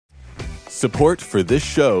Support for this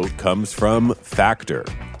show comes from Factor.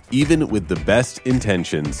 Even with the best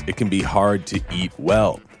intentions, it can be hard to eat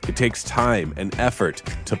well. It takes time and effort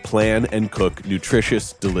to plan and cook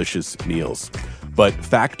nutritious, delicious meals. But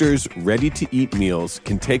Factor's ready-to-eat meals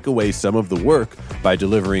can take away some of the work by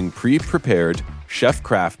delivering pre-prepared,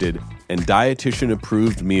 chef-crafted, and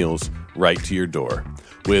dietitian-approved meals right to your door.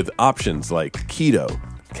 With options like keto,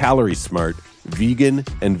 calorie smart, vegan,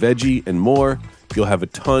 and veggie, and more, you'll have a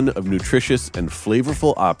ton of nutritious and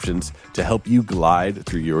flavorful options to help you glide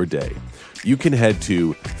through your day. You can head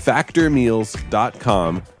to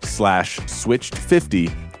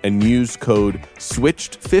factormeals.com/switched50 and use code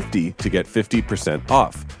SWITCHED50 to get 50%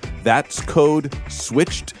 off. That's code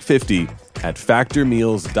SWITCHED50 at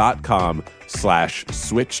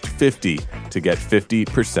factormeals.com/switched50 to get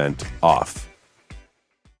 50% off.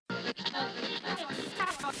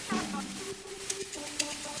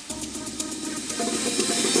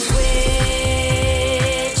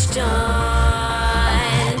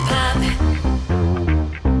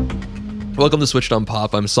 Welcome to Switched on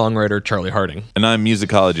Pop. I'm songwriter Charlie Harding. And I'm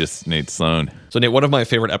musicologist Nate Sloan. So Nate, one of my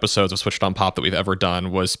favorite episodes of Switched on Pop that we've ever done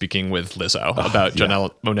was speaking with Lizzo about Janelle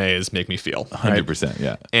Monáe's Make Me Feel. 100%,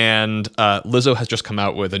 yeah. And Lizzo has just come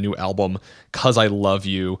out with a new album, 'Cause I Love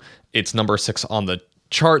You. It's number 6 on the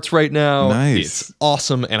charts right now. Nice. It's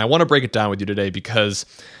awesome. And I want to break it down with you today because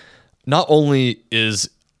not only is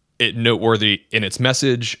it noteworthy in its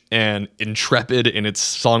message and intrepid in its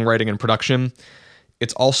songwriting and production,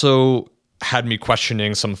 it's also had me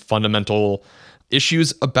questioning some fundamental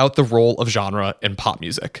issues about the role of genre in pop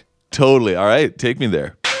music. Totally. All right. Take me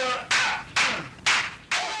there.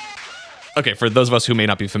 Okay, for those of us who may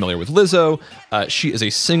not be familiar with Lizzo, she is a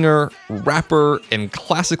singer, rapper, and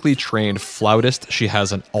classically trained flautist. She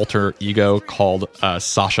has an alter ego called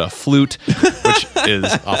Sasha Flute, which is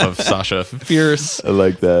off of Sasha Fierce. I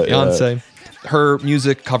like that. Beyonce. Yeah. Her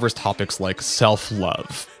music covers topics like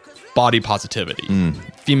self-love, body positivity,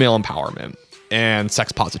 female empowerment, and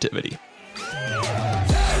sex positivity.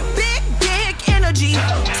 Big dick energy,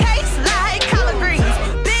 tastes like collard greens,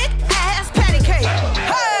 big ass patty cake.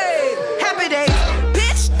 Hey, happy days,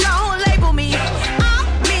 bitch, don't label me.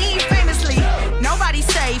 I'm me famously. Nobody's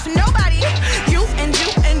safe, nobody. You and you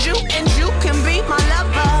and you and you can be my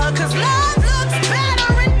lover, 'cause love looks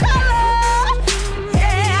better in color.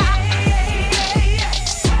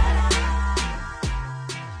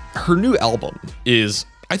 Her new album is,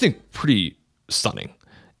 I think, pretty stunning.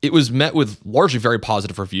 It was met with largely very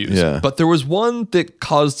positive reviews, but there was one that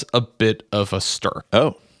caused a bit of a stir.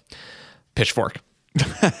 Oh. Pitchfork.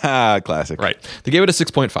 Classic. Right. They gave it a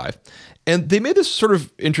 6.5. And they made this sort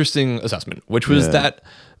of interesting assessment, which was that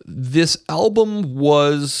this album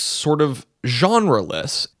was sort of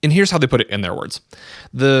genreless. And here's how they put it in their words.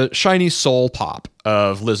 The shiny soul pop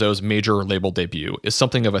of Lizzo's major label debut is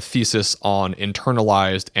something of a thesis on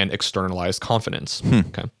internalized and externalized confidence.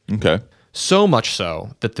 Okay. So much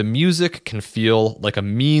so that the music can feel like a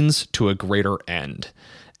means to a greater end,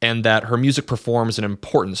 and that her music performs an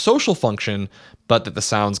important social function, but that the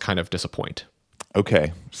sounds kind of disappoint.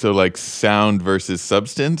 Okay. So like sound versus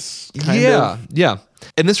substance? Kind of? Yeah.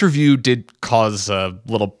 And this review did cause a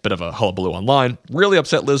little bit of a hullabaloo online. Really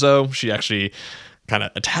upset Lizzo. She actually kind of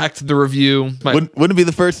attacked the review. Wouldn't be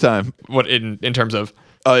the first time. What in terms of?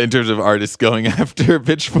 In terms of artists going after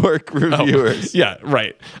Pitchfork reviewers. Yeah,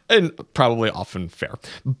 right. And probably often fair.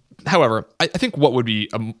 However, I think what would be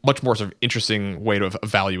a much more sort of interesting way of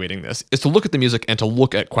evaluating this is to look at the music and to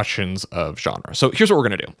look at questions of genre. So here's what we're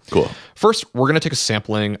going to do. Cool. First, we're going to take a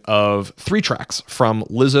sampling of 3 tracks from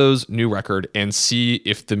Lizzo's new record and see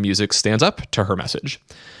if the music stands up to her message.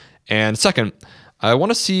 And second, I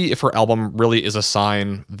want to see if her album really is a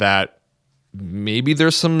sign that maybe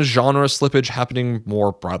there's some genre slippage happening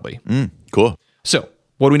more broadly. Cool. So,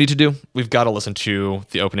 what do we need to do? We've got to listen to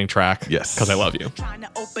the opening track. Yes. 'Cause I Love You. Trying to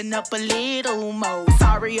open up a little more.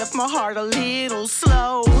 Sorry if my heart a little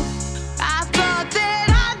slow. I thought that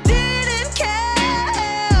I didn't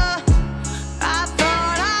care. I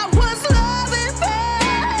thought I was loving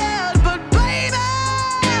bad, but baby,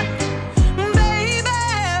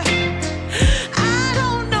 I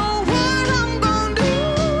don't know what I'm gonna do.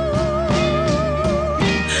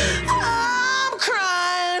 I'm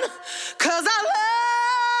crying 'cause I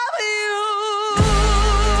love you.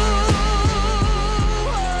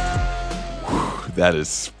 That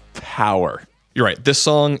is power. You're right. This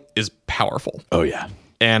song is powerful. Oh, yeah.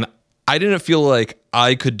 And I didn't feel like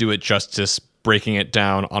I could do it justice breaking it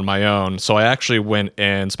down on my own. So I actually went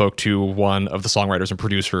and spoke to one of the songwriters and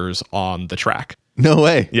producers on the track. No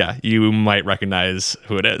way. Yeah, you might recognize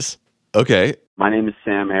who it is. Okay. My name is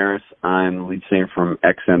Sam Harris. I'm the lead singer from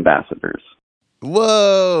X Ambassadors.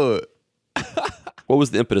 Whoa. What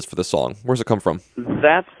was the impetus for the song? Where's it come from?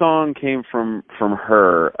 That song came from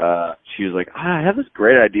her. She was like, I have this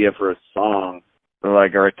great idea for a song, or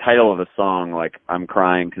a title of a song, like I'm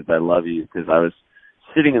crying because I love you. Because I was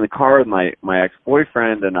sitting in the car with my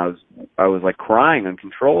ex-boyfriend, and I was like crying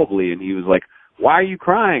uncontrollably, and he was like, why are you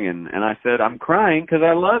crying? And I said, I'm crying because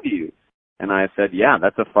I love you. And I said, yeah,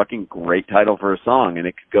 that's a fucking great title for a song. And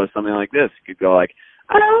it could go something like this. It could go like,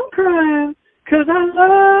 I'm crying because I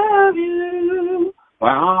love you.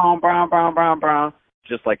 Bow, bow, bow, bow, bow.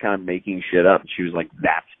 Just like kind of making shit up. She was like,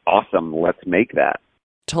 that's awesome. Let's make that.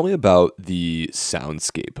 Tell me about the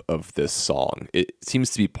soundscape of this song. It seems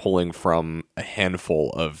to be pulling from a handful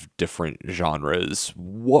of different genres.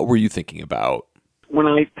 What were you thinking about? When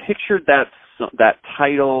I pictured that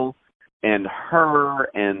title and her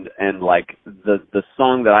and like the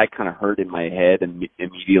song that I kind of heard in my head and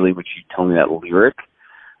immediately when she told me that lyric,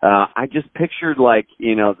 I just pictured like,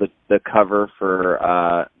 the cover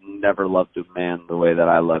for Never Loved a Man the Way That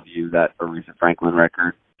I Love You, that Aretha Franklin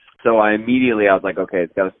record. So I was like, okay,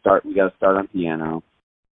 we got to start on piano.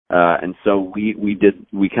 And so we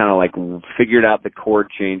kind of like figured out the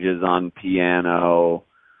chord changes on piano,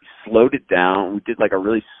 slowed it down. We did like a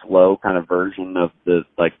really slow kind of version of the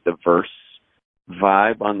verse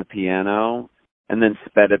vibe on the piano, and then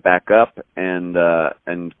sped it back up and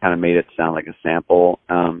kind of made it sound like a sample.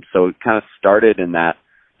 So it kind of started in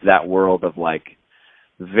that world of like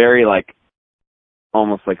very like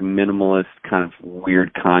almost like minimalist kind of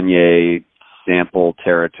weird Kanye sample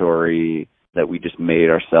territory that we just made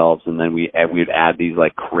ourselves, and then we'd add these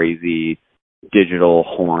like crazy digital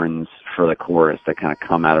horns for the chorus that kind of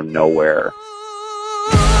come out of nowhere.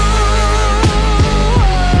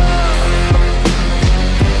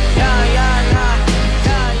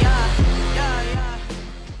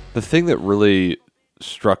 The thing that really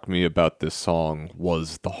struck me about this song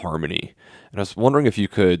was the harmony. And I was wondering if you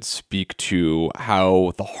could speak to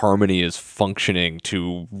how the harmony is functioning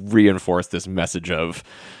to reinforce this message of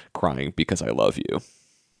crying because I love you.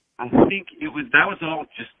 I think that was all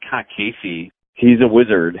just kind of Casey. He's a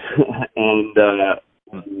wizard. And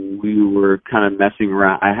we were kind of messing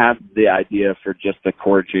around. I had the idea for just the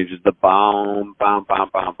chord changes, the bomb, bomb, bomb,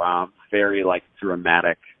 bomb, bomb, very like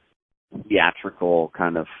dramatic, theatrical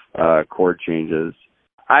kind of chord changes.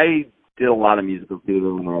 I did a lot of musical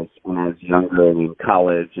theater when I was younger and in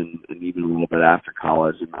college and even a little bit after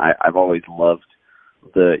college. And I've always loved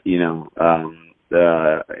the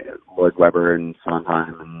Lloyd Webber and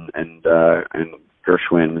Sondheim and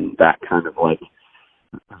Gershwin and that kind of like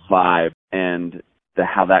vibe, and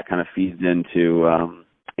how that kind of feeds into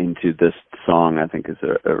this song, I think is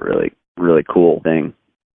a really, really cool thing.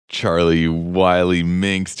 Charlie Wiley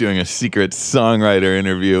Minx doing a secret songwriter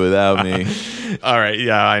interview without me. All right.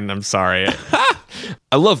 Yeah, I'm sorry.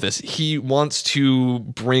 I love this. He wants to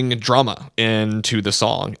bring drama into the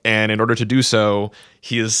song. And in order to do so,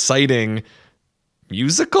 he is citing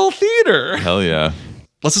musical theater. Hell yeah.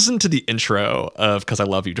 Let's listen to the intro of 'Cause I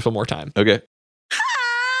Love You just one more time. Okay.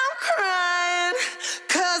 I'm crying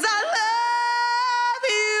 'cause I love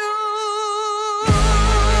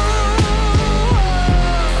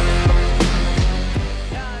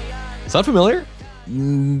you. Sound familiar?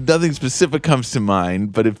 Nothing specific comes to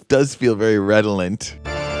mind, but it does feel very redolent.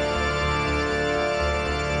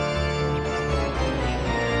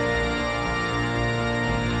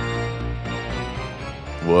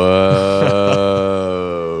 Whoa.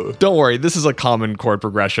 Don't worry, this is a common chord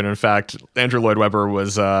progression. In fact, Andrew Lloyd Webber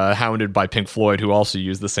was hounded by Pink Floyd, who also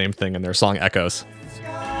used the same thing in their song Echoes.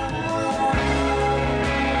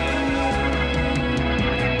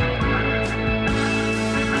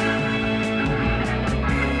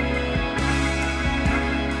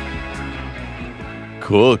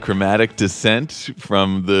 Cool. Chromatic descent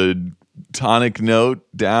from the tonic note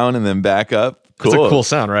down and then back up. Cool. It's a cool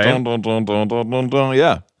sound, right? Dun, dun, dun, dun, dun, dun, dun.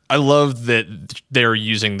 Yeah. I love that they're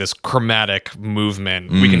using this chromatic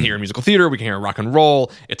movement. We can hear in musical theater, we can hear in rock and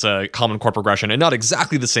roll. It's a common chord progression and not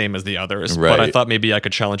exactly the same as the others. Right. But I thought maybe I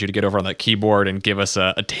could challenge you to get over on that keyboard and give us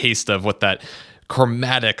a taste of what that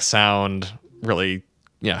chromatic sound really,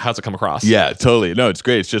 how's it come across? Yeah, totally. No, it's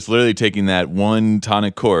great. It's just literally taking that one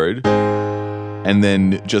tonic chord and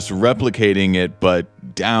then just replicating it, but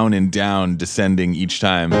down and down, descending each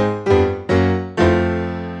time.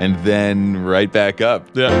 And then right back up.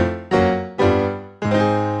 Yeah.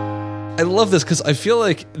 I love this because I feel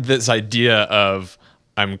like this idea of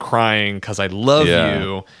I'm crying because I love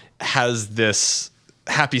you has this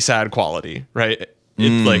happy, sad quality, right?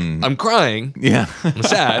 It's like, I'm crying. Yeah. I'm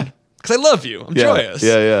sad because I love you. I'm joyous.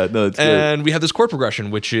 Yeah. No, it's good. And we have this chord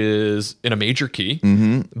progression, which is in a major key,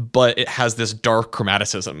 but it has this dark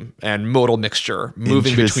chromaticism and modal mixture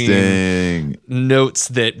moving between Interesting. notes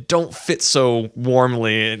that don't fit so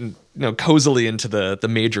warmly and cozily into the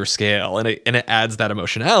major scale, and it adds that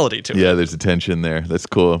emotionality to it. Yeah, there's a tension there. That's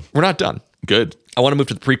cool. We're not done. Good. I want to move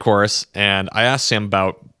to the pre-chorus, and I asked Sam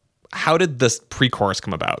about how did this pre-chorus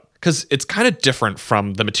come about? Because it's kind of different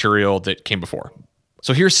from the material that came before.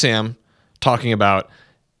 So here's Sam talking about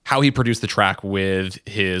how he produced the track with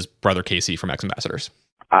his brother Casey from Ex Ambassadors.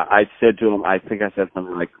 I said to him, I think I said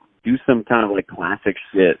something like, do some kind of like classic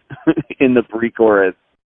shit in the pre-chorus.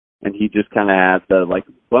 And he just kind of had the like,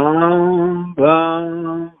 bum,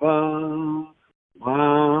 bum, bum,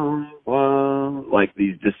 bum, bum, like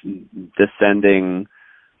these just descending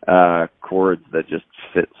chords that just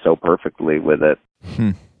fit so perfectly with it.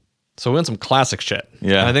 So we went some classic shit.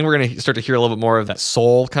 Yeah. And I think we're going to start to hear a little bit more of that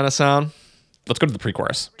soul kind of sound. Let's go to the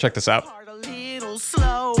pre-chorus. Check this out. A little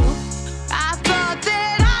slow. I thought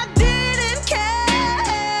that I didn't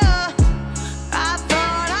care. I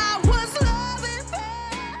thought I was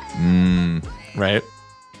loving bad. Right?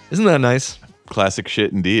 Isn't that nice? Classic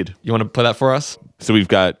shit indeed. You want to play that for us? So we've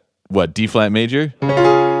got what, D flat major,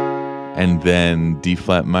 and then D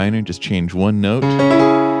flat minor. Just change one note,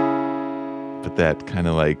 but that kind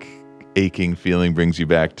of like aching feeling brings you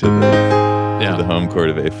back to the home chord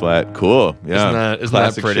of A flat. Cool. Yeah. Isn't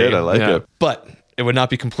Classic that pretty? shit. I like it. But it would not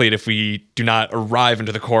be complete if we do not arrive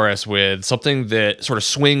into the chorus with something that sort of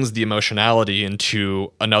swings the emotionality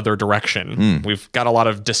into another direction. We've got a lot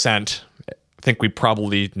of descent. I think we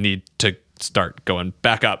probably need to start going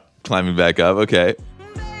back up. Climbing back up. Okay.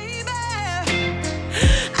 Baby, I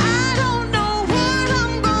don't know what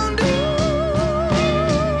I'm gonna do.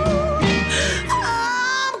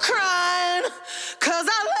 I'm crying 'cause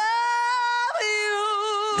I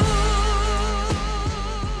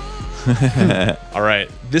love you. All right.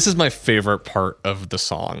 This is my favorite part of the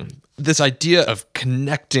song. This idea of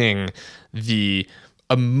connecting the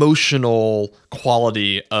emotional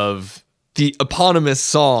quality of the eponymous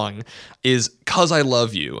song is 'Cause I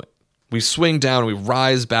Love You. We swing down, we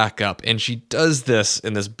rise back up, and she does this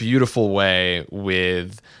in this beautiful way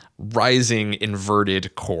with rising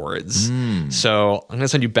inverted chords. So I'm going to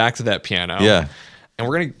send you back to that piano. Yeah. And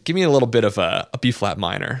we're going to give me a little bit of a B flat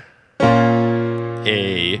minor.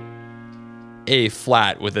 A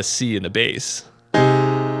flat with a C in the bass.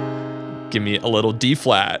 Give me a little D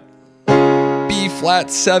flat. B flat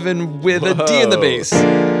 7 with a D in the bass.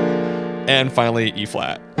 And finally, E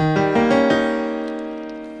flat.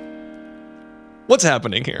 What's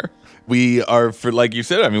happening here? We are, for like you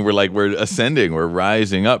said, I mean, we're ascending, we're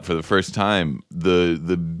rising up for the first time. The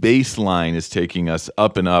bass line is taking us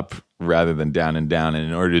up and up rather than down and down. And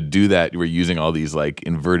in order to do that, we're using all these like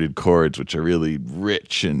inverted chords, which are really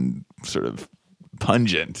rich and sort of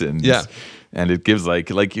pungent. And and it gives I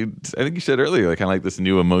think you said earlier, like kind of like this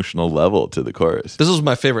new emotional level to the chorus. This is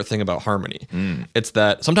my favorite thing about harmony. It's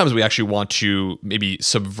that sometimes we actually want to maybe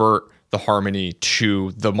subvert the harmony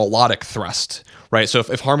to the melodic thrust, right? So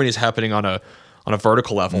if harmony is happening on a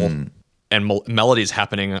vertical level and melody is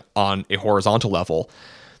happening on a horizontal level,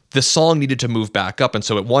 the song needed to move back up, and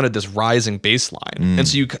so it wanted this rising bass line. And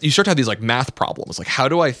so you start to have these like math problems, like how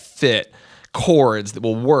do I fit chords that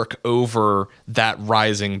will work over that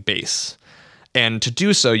rising bass? And to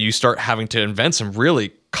do so, you start having to invent some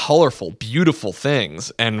really colorful, beautiful things.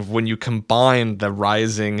 And when you combine the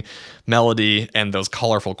rising melody and those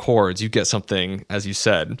colorful chords, you get something, as you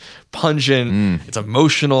said, pungent, it's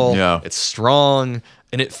emotional, it's strong,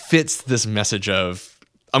 and it fits this message of,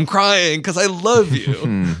 I'm crying because I love you.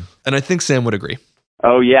 And I think Sam would agree.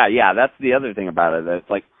 Oh, yeah. That's the other thing about it. It's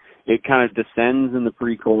like it kind of descends in the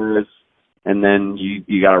pre-chorus, and then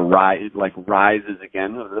you got to rise, like rises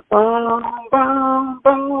again.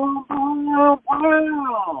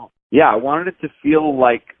 Yeah, I wanted it to feel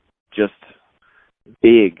like just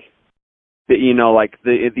big. You know, like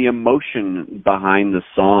the emotion behind the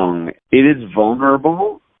song. It is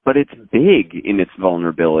vulnerable, but it's big in its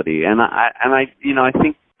vulnerability, and I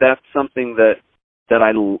think that's something that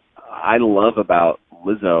I love about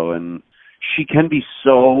Lizzo, and she can be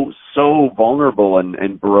so vulnerable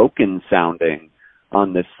and broken sounding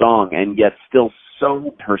on this song, and yet still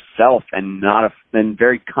so herself and and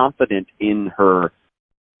very confident in her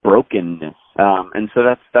brokenness. And so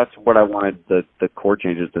that's what I wanted the chord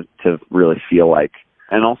changes to really feel like,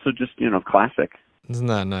 and also just classic. Isn't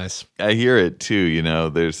that nice? I hear it too. You know,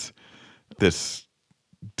 there's this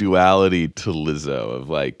duality to Lizzo of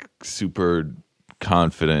like super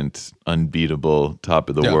confident, unbeatable, top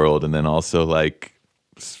of the world, and then also like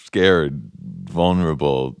scared,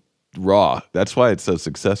 vulnerable, raw. That's why it's so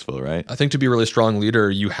successful, right? I think to be a really strong leader,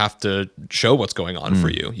 you have to show what's going on for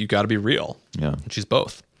you. You got to be real. Yeah. And she's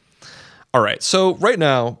both. All right. So right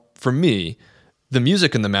now, for me, the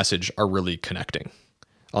music and the message are really connecting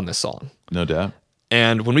on this song. No doubt.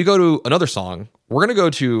 And when we go to another song, we're going to go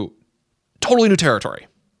to totally new territory.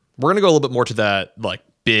 We're going to go a little bit more to that like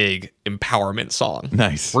big empowerment song.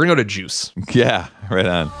 Nice. We're going to go to Juice. Yeah, right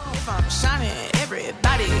on. If I'm shining,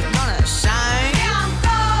 everybody gonna shine.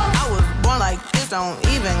 I was born like this, don't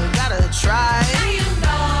even gotta try.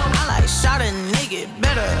 I like shot a nigga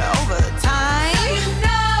better over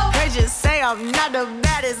time. They just say I'm not the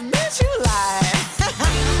baddest bitch you like.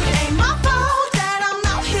 It ain't my fault that I'm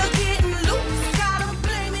out here getting loose. Gotta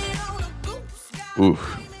blame it on the goose. Ooh.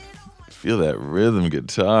 Feel that rhythm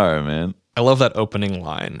guitar, man. I love that opening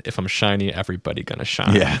line. If I'm shiny, everybody gonna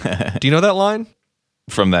shine. Yeah. Do you know that line?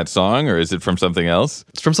 From that song, or is it from something else?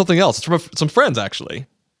 It's from something else. It's from some friends, actually.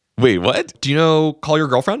 Wait, what? Do you know Call Your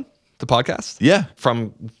Girlfriend, the podcast? Yeah.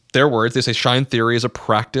 From their words, they say shine theory is a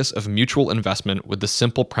practice of mutual investment with the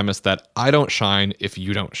simple premise that I don't shine if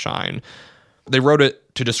you don't shine. They wrote it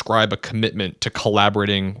to describe a commitment to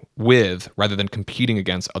collaborating with rather than competing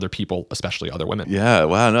against other people, especially other women. Yeah.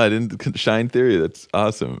 Wow. No, I didn't. Shine Theory. That's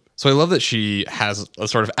awesome. So I love that she has a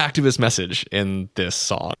sort of activist message in this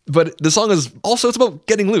song. But the song is also, it's about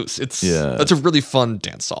getting loose. It's a really fun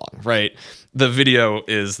dance song, right? The video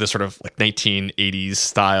is this sort of like 1980s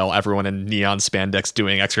style, everyone in neon spandex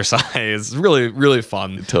doing exercise. Really, really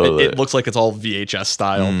fun. Totally. It looks like it's all VHS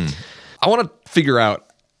style. I want to figure out,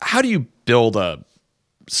 how do you build a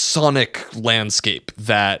sonic landscape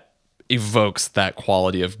that evokes that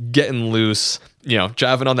quality of getting loose,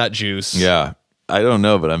 jiving on that juice? Yeah. I don't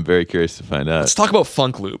know, but I'm very curious to find out. Let's talk about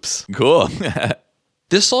funk loops. Cool.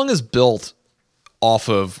 This song is built off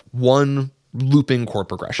of one looping chord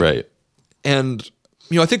progression. Right. And,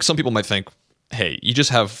 I think some people might think, hey, you just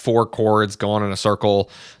have 4 chords going in a circle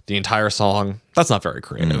the entire song. That's not very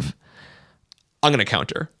creative. I'm going to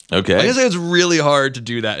counter. Okay. I guess it's really hard to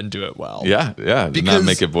do that and do it well. Yeah. Not Because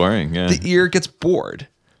make it boring. Yeah. The ear gets bored.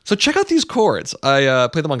 So check out these chords. I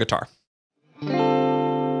play them on guitar.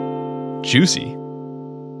 Juicy.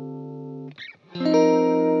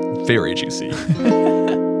 Very juicy.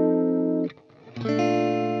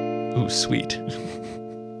 Ooh, sweet.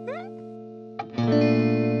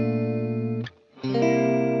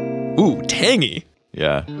 Ooh, tangy.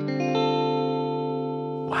 Yeah.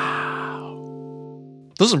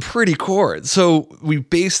 Those are some pretty chords. So we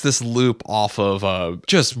base this loop off of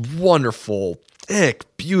just wonderful, thick,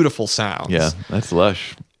 beautiful sounds. Yeah. That's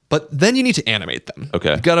lush. But then you need to animate them.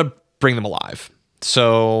 Okay. You got to bring them alive.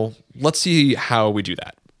 So let's see how we do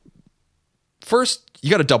that. First,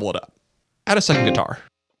 you got to double it up. Add a second guitar.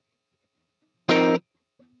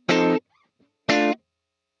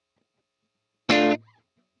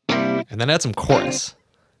 And then add some chorus.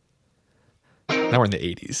 Now we're in the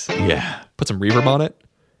 80s. Yeah. Put some reverb on it.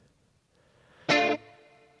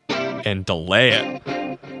 And delay it.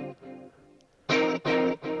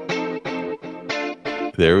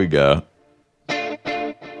 There we go.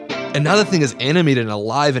 And now the thing is animated and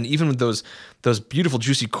alive, and even with those beautiful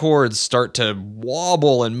juicy chords start to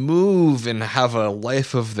wobble and move and have a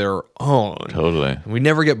life of their own. Totally. And we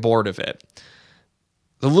never get bored of it.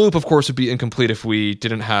 The loop, of course, would be incomplete if we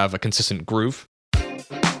didn't have a consistent groove.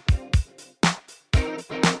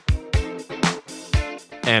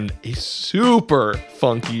 And a super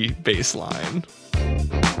funky bass line.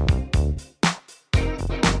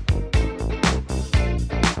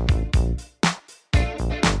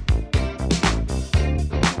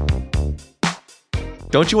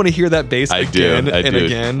 Don't you want to hear that bass again and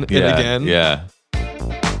again and again? Yeah.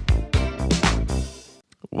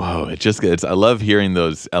 Whoa, it just gets, I love hearing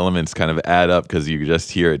those elements kind of add up because you just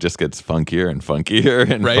hear it just gets funkier and funkier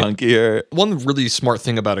and funkier. One really smart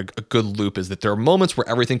thing about a good loop is that there are moments where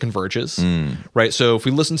everything converges, right? So if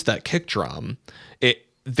we listen to that kick drum,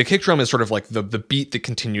 the kick drum is sort of like the beat that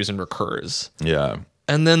continues and recurs. Yeah.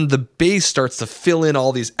 And then the bass starts to fill in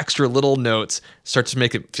all these extra little notes, starts to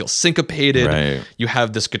make it feel syncopated. Right. You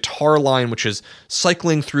have this guitar line, which is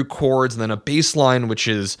cycling through chords, and then a bass line, which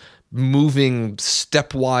is moving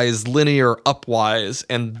stepwise, linear, upwise.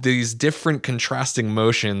 And these different contrasting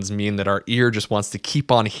motions mean that our ear just wants to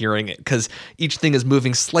keep on hearing it because each thing is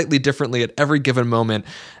moving slightly differently at every given moment.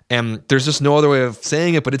 And there's just no other way of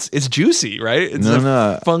saying it, but it's juicy, right?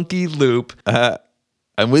 It's funky loop.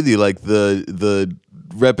 I'm with you. Like the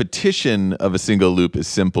repetition of a single loop is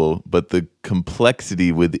simple, but the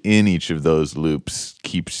complexity within each of those loops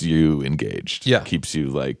keeps you engaged. Yeah. Keeps you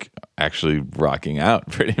like actually rocking out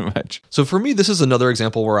pretty much. So for me, this is another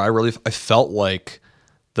example where I felt like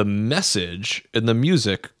the message and the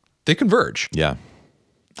music, they converge. Yeah.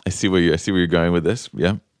 I see where you're going with this.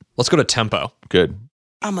 Yeah. Let's go to tempo. Good.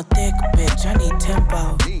 I'm a thick bitch, I need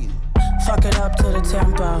tempo. Fuck it up to the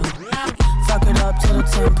tempo. Fuck it up to the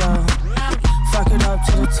tempo. Fuck it up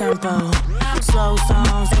to the tempo. Slow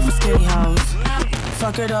songs for skinny hoes.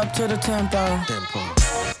 Fuck it up to the tempo.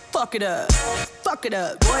 Fuck it up. Fuck it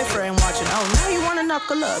up. Boyfriend watching. Oh, now you wanna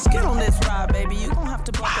knuckle up. Get on this ride, baby. You gon' have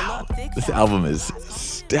to buckle up. Thick This album is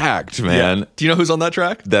stacked, man. Do you know who's on that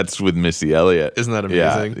track? That's with Missy Elliott. Isn't that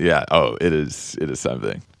amazing? Yeah. Oh, it is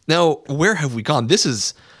something. Now, where have we gone?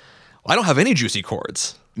 I don't have any juicy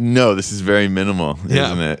chords. No, this is very minimal, Yeah.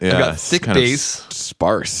 isn't it? I've got It's thick kind of bass.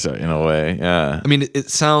 sparse in a way. Yeah. I mean, it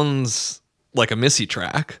sounds like a Missy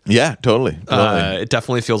track. Yeah, totally. It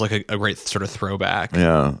definitely feels like a great sort of throwback.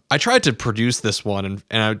 Yeah. I tried to produce this one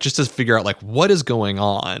and I just to figure out like what is going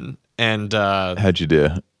on. And How'd you do?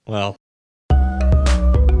 well,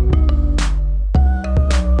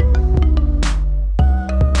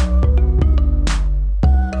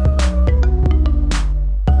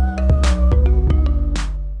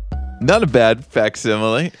 Not a bad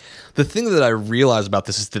facsimile. the thing that I realize about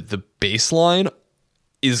this is that the bass line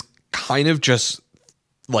is kind of just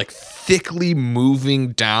like thickly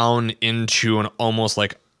moving down into an almost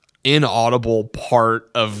like inaudible part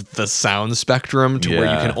of the sound spectrum to where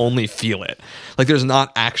you Yeah. can only feel it. Like there's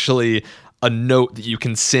not actually a note that you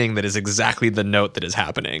can sing that is exactly the note that is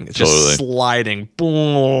happening. It's Totally. just sliding.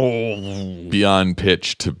 Boom. Beyond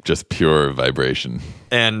pitch to just pure vibration.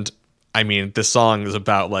 And I mean, this song is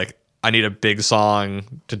about like, I need a big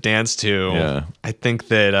song to dance to. Yeah. I think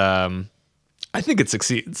that, I think it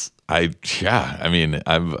succeeds. I mean,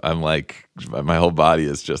 I'm like, my whole body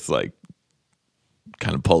is just like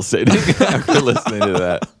kind of pulsating after listening to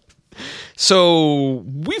that. So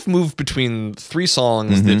we've moved between three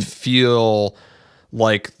songs that feel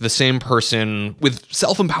like the same person with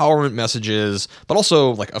self-empowerment messages, but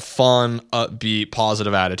also like a fun, upbeat,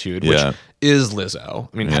 positive attitude, which Yeah. is Lizzo.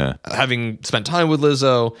 I mean, Yeah. having spent time with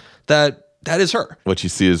Lizzo, that is her. What you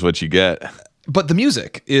see is what you get. But the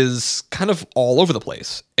music is kind of all over the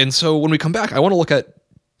place. And so when we come back, I want to look at,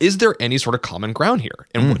 is there any sort of common ground here?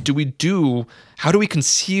 And what do we do? How do we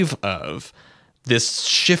conceive of this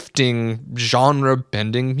shifting genre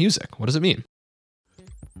bending music? What does it mean?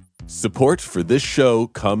 Support for this show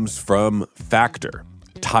comes from Factor.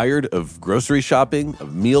 Tired of grocery shopping,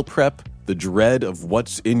 of meal prep, the dread of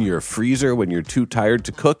what's in your freezer when you're too tired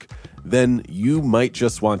to cook? Then you might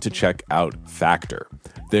just want to check out Factor.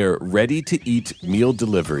 Their ready-to-eat meal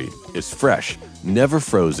delivery is fresh, never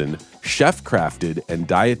frozen, chef-crafted, and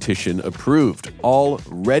dietitian approved, all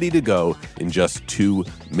ready to go in just 2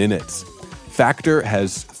 minutes. Factor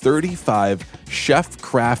has 35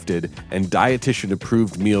 chef-crafted and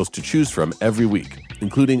dietitian-approved meals to choose from every week,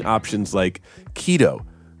 including options like keto,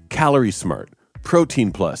 calorie smart,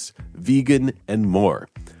 protein plus, vegan, and more.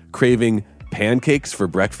 Craving pancakes for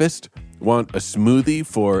breakfast? Want a smoothie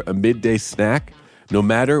for a midday snack? No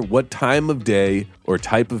matter what time of day or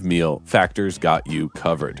type of meal, Factor's got you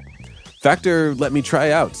covered. Factor let me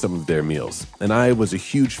try out some of their meals, and I was a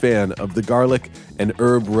huge fan of the garlic and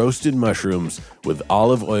herb roasted mushrooms with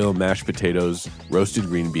olive oil mashed potatoes, roasted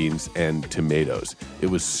green beans, and tomatoes. It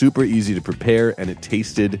was super easy to prepare, and it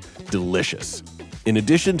tasted delicious. In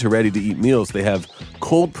addition to ready-to-eat meals, they have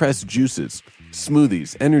cold-pressed juices,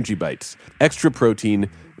 smoothies, energy bites, extra protein,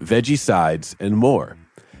 veggie sides, and more.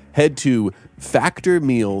 Head to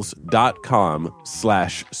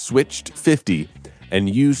factormeals.com/switched50 and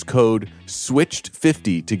use code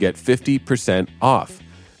SWITCHED50 to get 50% off.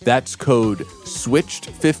 That's code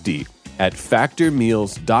SWITCHED50 at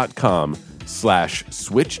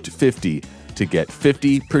factormeals.com/switched50 to get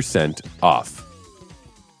 50% off.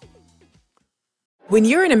 When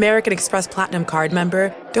you're an American Express Platinum Card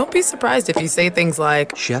member, don't be surprised if you say things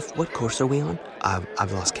like, Chef, what course are we on?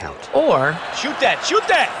 I've lost count. or, Shoot that! Shoot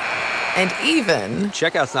that! and even,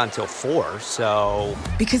 Checkout's not until 4, so...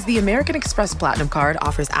 because the American Express Platinum Card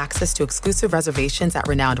offers access to exclusive reservations at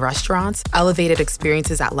renowned restaurants, elevated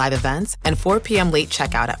experiences at live events, and 4 p.m. late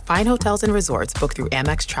checkout at fine hotels and resorts booked through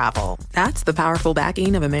Amex Travel. That's the powerful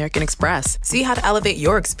backing of American Express. See how to elevate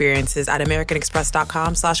your experiences at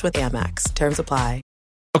americanexpress.com/withAmex. Terms apply.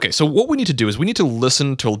 Okay, so what we need to do is we need to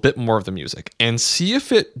listen to a bit more of the music and see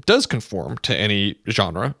if it does conform to any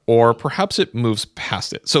genre or perhaps it moves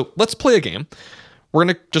past it. So let's play a game. We're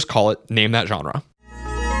going to just call it Name That Genre.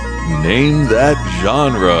 Name that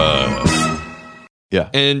genre. Yeah.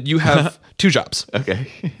 And you have 2 jobs. Okay.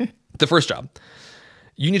 The first job,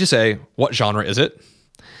 you need to say, what genre is it?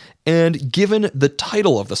 And given the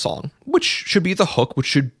title of the song, which should be the hook, which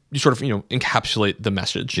should you sort of, encapsulate the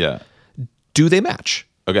message. Yeah. Do they match?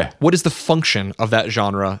 Okay. What is the function of that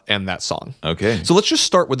genre and that song? Okay. So let's just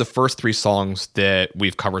start with the first 3 songs that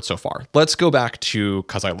we've covered so far. Let's go back to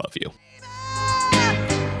 'Cause I Love You.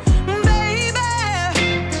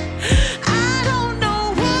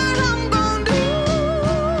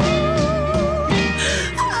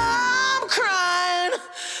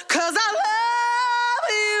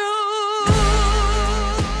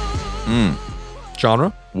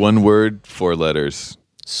 Genre? 1 word, 4 letters.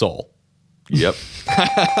 Soul. Yep.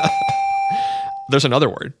 There's another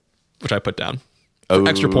word, which I put down. For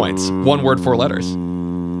extra points. 1 word, 4 letters.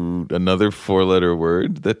 Another 4-letter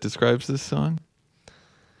word that describes this song?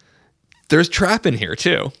 There's trap in here,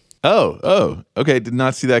 too. Oh. Okay, did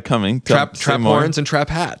not see that coming. Trap Say more. horns and trap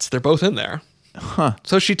hats. They're both in there. Huh.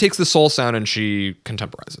 So she takes the soul sound and she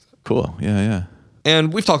contemporizes it. Cool. Yeah.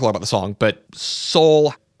 And we've talked a lot about the song, but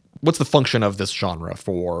soul, what's the function of this genre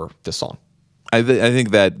for this song? I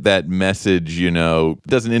think that message,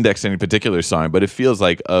 doesn't index any particular song, but it feels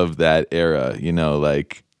like of that era,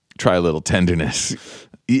 like try a little tenderness.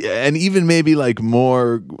 And even maybe like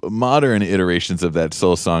more modern iterations of that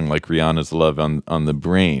soul song, like Rihanna's Love on the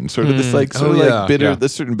Brain. Sort of this bitter,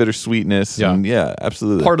 this certain bittersweetness. Yeah. And yeah,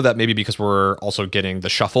 absolutely. Part of that maybe because we're also getting the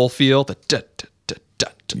shuffle feel, the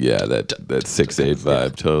yeah, that 6/8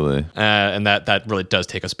 vibe, totally. And that really does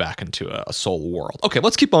take us back into a soul world. Okay,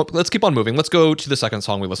 let's keep on moving. Let's go to the second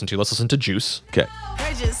song we listened to. Let's listen to Juice. Okay.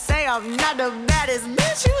 They just say I'm not the baddest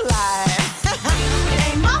bitch you like.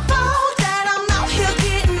 Ain't my fault that I'm out here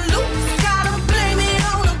getting loose. Gotta blame it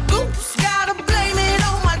on the goose. Gotta blame it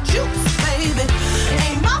on my juice, baby.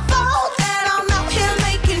 Ain't my fault that I'm out here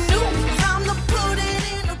making news. I'm the put it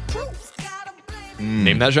in the proof. Gotta blame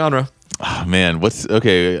Name that genre. Oh, man, what's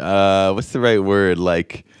the right word?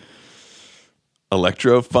 Like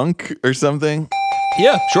electro funk or something?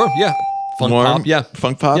 Yeah, sure. Yeah. Funk Warm? pop. Yeah.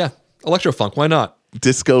 Funk pop? Yeah. Electro funk. Why not?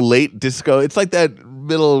 Late disco. It's like that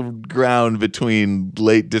middle ground between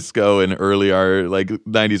late disco and early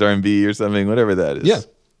 90s R&B or something, whatever that is. Yeah.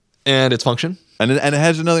 And its function? And it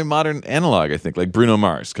has another modern analog, I think, like Bruno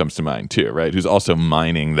Mars comes to mind too, right? Who's also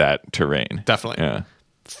mining that terrain. Definitely. Yeah.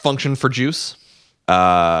 Function for Juice?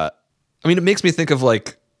 It makes me think of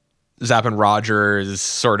like Zapp and Rogers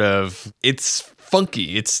sort of, it's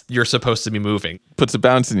funky. You're supposed to be moving. Puts a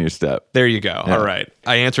bounce in your step. There you go. Yeah. All right.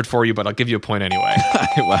 I answered for you, but I'll give you a point anyway.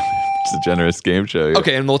 Wow. It's a generous game show. Yeah.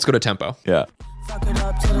 Okay, and let's go to tempo. Yeah. Fuck it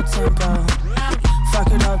up to the tempo.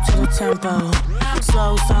 Fuck it up to the tempo.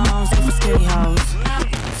 Slow songs for skinny hoes.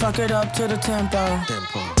 Fuck it up to the tempo.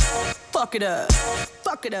 Fuck it up.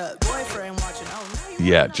 Fuck it up. Boyfriend watching.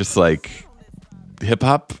 Yeah, just like hip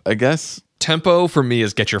hop, I guess. Tempo for me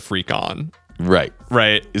is Get Your Freak On. Right.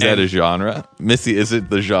 Is that a genre? Missy, is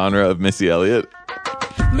it the genre of Missy Elliott?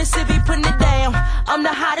 Mississippi putting it down. I'm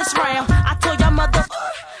the hottest round. I told y'all mother,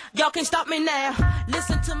 y'all can't stop me now.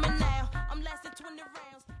 Listen to me now. I'm less than 20 rounds.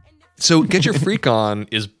 So Get Your Freak On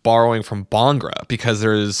is borrowing from Bhangra because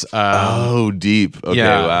there's deep. Okay,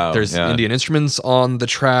 wow. There's Indian instruments on the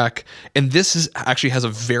track, and this actually has a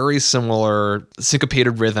very similar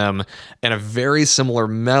syncopated rhythm and a very similar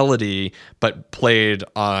melody, but played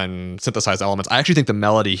on synthesized elements. I actually think the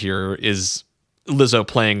melody here is Lizzo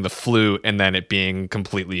playing the flute and then it being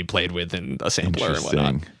completely played with in a sampler and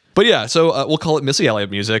whatnot. But yeah, so we'll call it Missy Elliott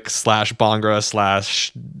music /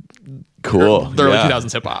 Bhangra / cool. The early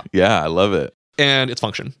 2000s hip hop. Yeah, I love it. And its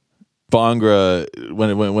function. Bhangra,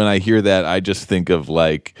 when I hear that, I just think of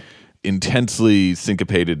like intensely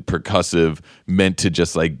syncopated percussive, meant to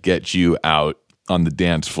just like get you out on the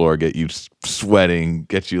dance floor, get you sweating,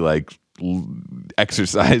 get you like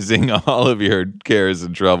exercising all of your cares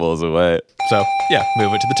and troubles away. So yeah,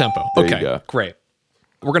 move it to the tempo. There okay, you go. Great.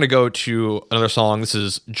 We're going to go to another song. This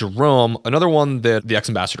is Jerome, another one that the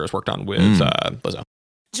X-Ambassadors worked on with Lizzo.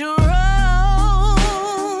 Jerome,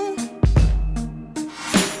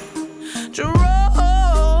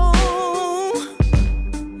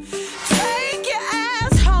 take your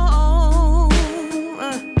ass home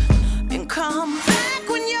and come back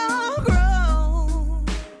when you're grown.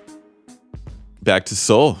 Back to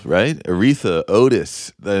soul, right? Aretha,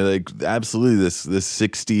 Otis, like absolutely this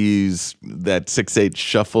 60s, that 6/8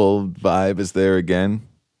 shuffle vibe is there again.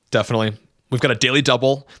 Definitely. We've got a daily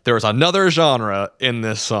double. There is another genre in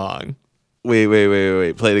this song. Wait.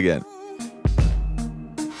 Play it again.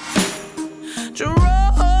 Jerome,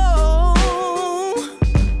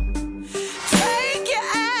 take your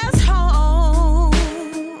ass home.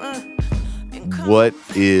 What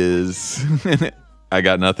is... I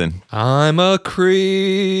got nothing. I'm a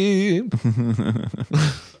creep.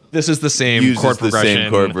 This is the same Uses chord the same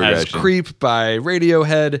progression, chord as progression. Creep by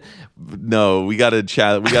Radiohead. No, we gotta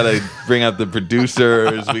bring out the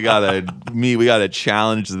producers. We gotta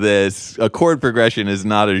challenge this. A chord progression is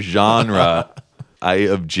not a genre. I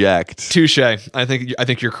object. Touche. I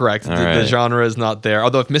think you're correct. The right. genre is not there.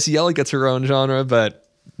 Although if Missy Elliott gets her own genre, but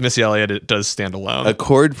Missy Elliott it does stand alone. A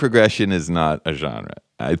chord progression is not a genre.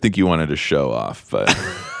 I think you wanted to show off, but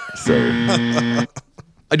so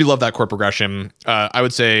I do love that chord progression. I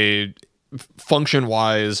would say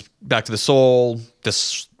function-wise, Back to the Soul,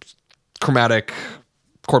 this chromatic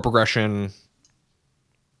chord progression,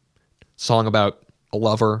 song about a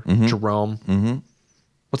lover, Jerome. Mm-hmm.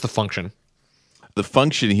 What's the function? the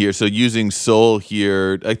function here. So using soul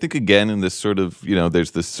here, I think again in this sort of,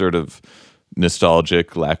 there's this sort of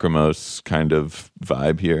nostalgic, lachrymose kind of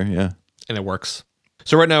vibe here. Yeah. And it works.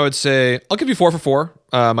 So right now I'd say, I'll give you 4 for 4.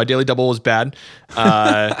 My daily double was bad.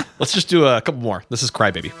 Let's just do a couple more. This is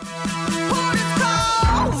Cry Baby. Over,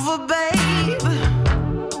 babe.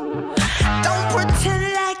 Don't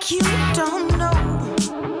pretend like you don't know.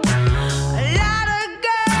 A lot of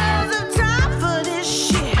girls have time for this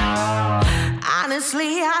shit.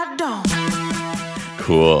 Honestly, I don't.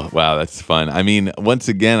 Cool. Wow, that's fun. I mean, once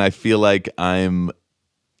again, I feel like I'm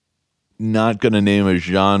not going to name a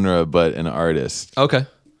genre, but an artist. Okay.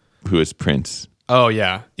 Who is Prince. Oh,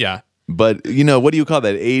 yeah. Yeah. But, what do you call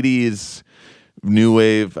that? 80s new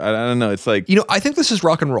wave? I don't know. It's like... I think this is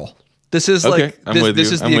rock and roll. This is okay, like I'm with this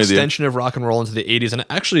you. is I'm the with you. extension of rock and roll into the 80s. And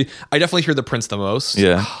actually, I definitely hear the Prince the most.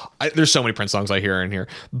 Yeah. There's so many Prince songs I hear in here.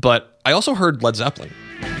 But I also heard Led Zeppelin.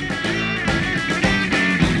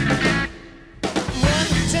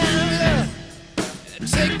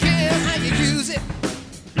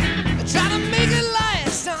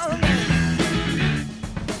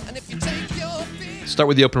 Start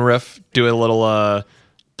with the open riff, do a little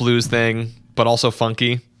blues thing, but also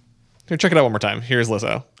funky. Here, check it out one more time. Here's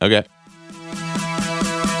Lizzo. Okay.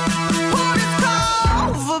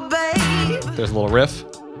 Over, babe. There's a little riff.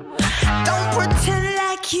 Don't pretend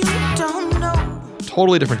like you don't know.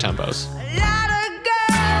 Totally different tempos. A lot of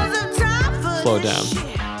girls have time for Slow it this down.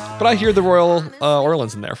 shit. But I hear the Royal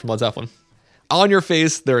Orleans in there from Led Zeppelin. On your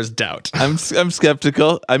face, there is doubt. I'm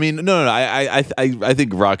skeptical. I mean, no. I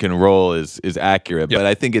think rock and roll is accurate, Yep. but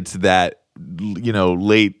I think it's that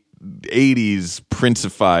late 80s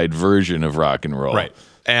Prince-ified version of rock and roll. Right.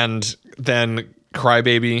 And then Cry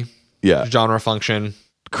Baby, Yeah. genre function.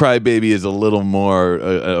 Cry Baby is a little more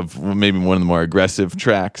of maybe one of the more aggressive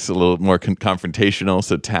tracks, a little more confrontational.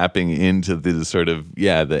 So tapping into the sort of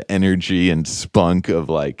the energy and spunk of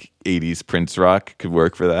like 80s Prince rock could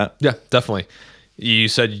work for that. Yeah, definitely. You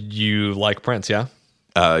said you like Prince, yeah?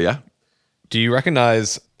 Yeah. Do you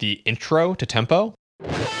recognize the intro to Tempo?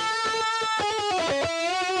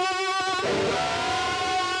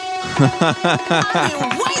 I've been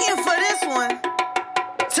waiting for this one.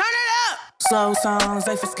 Turn it up. Slow songs,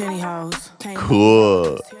 they for skinny hoes.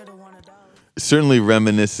 Cool. Certainly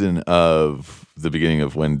reminiscent of the beginning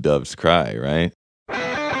of When Doves Cry, right?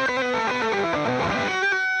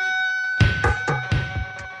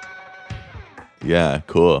 Yeah,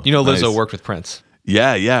 cool. Lizzo Nice. worked with Prince.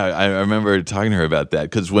 Yeah. I remember talking to her about that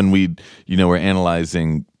because when we, were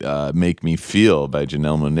analyzing "Make Me Feel" by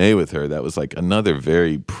Janelle Monáe with her, that was like another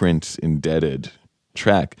very Prince indebted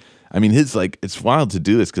track. I mean, it's wild to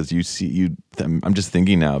do this because I'm just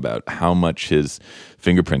thinking now about how much his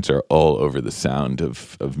fingerprints are all over the sound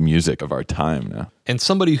of music of our time now. And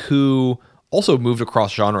somebody who also moved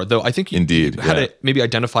across genre, though I think Indeed, you had yeah. a maybe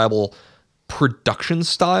identifiable production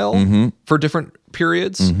style for different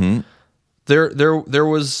periods. Mm-hmm. There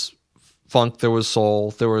was funk, there was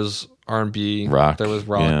soul, there was R&B, Rock, there was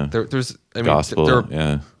rock, yeah. there's Gospel, there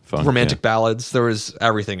were funk, romantic ballads, there was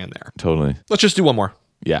everything in there. totally. Let's just do one more.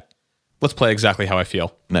 Yeah, Let's play Exactly How I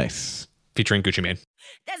Feel, nice. featuring Gucci Mane.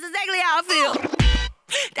 That's exactly how I feel.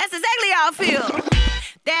 That's exactly how I feel.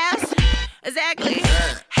 That's exactly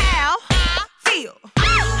how I feel.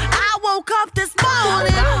 I woke up this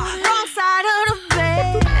morning, wrong side of the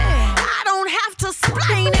bed. I don't have to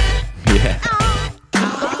explain it. Yeah,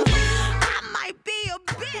 I might be a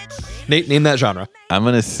bitch. Nate, name that genre. I'm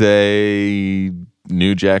gonna say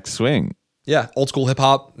New Jack Swing. Yeah, old school hip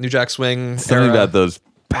hop, New Jack Swing. Something era. about those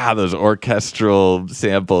orchestral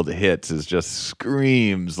sampled hits is just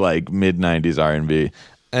screams like mid 90s R&B.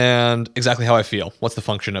 And Exactly How I Feel. What's the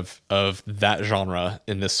function of that genre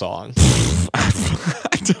in this song?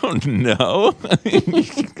 I don't know.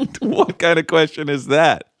 What kind of question is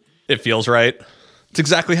that? It feels right. It's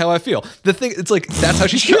exactly how I feel. The thing, it's like, that's how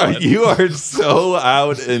she's feeling. You are so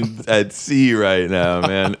out at sea right now,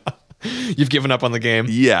 man. You've given up on the game.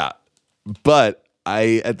 Yeah, but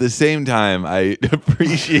at the same time, I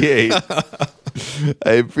appreciate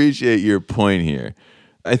your point here.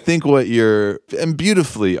 I think what you're and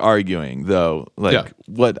beautifully arguing, though, like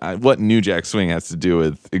what New Jack Swing has to do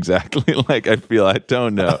with exactly like I feel, I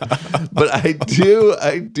don't know, but I do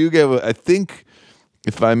get what I think.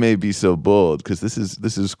 If I may be so bold, because this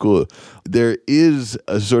is cool, there is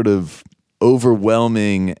a sort of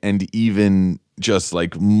overwhelming and even just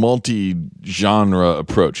like multi-genre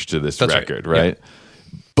approach to this record, right? Yeah.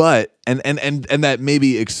 But and that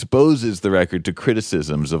maybe exposes the record to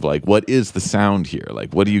criticisms of like, what is the sound here?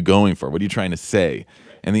 Like, what are you going for? What are you trying to say?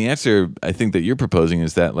 And the answer I think that you're proposing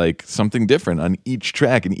is that like something different on each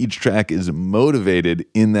track, and each track is motivated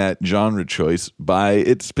in that genre choice by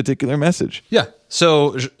its particular message. Yeah.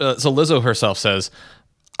 So Lizzo herself says,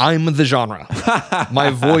 "I'm the genre.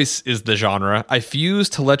 My voice is the genre. I fuse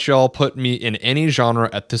to let y'all put me in any genre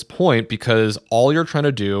at this point because all you're trying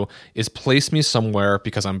to do is place me somewhere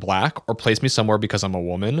because I'm black, or place me somewhere because I'm a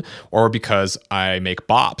woman, or because I make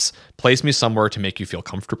bops. Place me somewhere to make you feel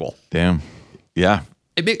comfortable." Damn. Yeah.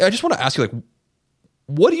 I just want to ask you, like,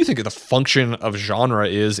 what do you think the function of genre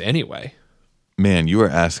is anyway? Man, you are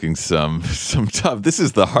asking some tough. This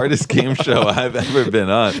is the hardest game show I've ever been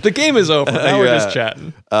on. The game is over. Now we're just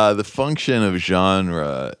chatting. The function of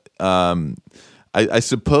genre, I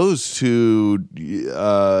suppose, to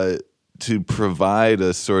provide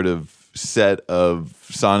a sort of set of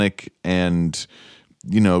sonic and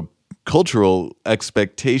cultural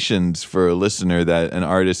expectations for a listener that an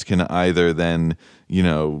artist can either then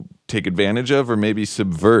take advantage of or maybe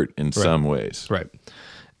subvert in some ways. Right.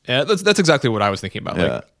 Yeah, that's exactly what I was thinking about.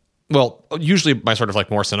 Yeah. Like, well, usually my sort of like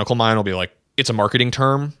more cynical mind will be like, it's a marketing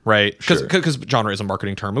term, right? Because genre is a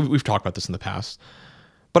marketing term. We've talked about this in the past.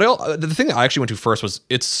 But the thing that I actually went to first was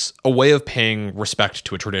it's a way of paying respect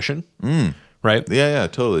to a tradition, right? Yeah,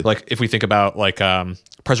 totally. Like if we think about like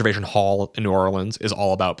Preservation Hall in New Orleans is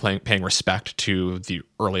all about paying respect to the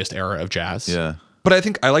earliest era of jazz. Yeah. But I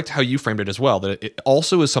think I liked how you framed it as well, that it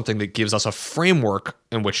also is something that gives us a framework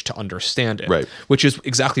in which to understand it, right? Which is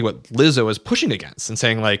exactly what Lizzo is pushing against and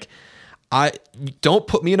saying, like, don't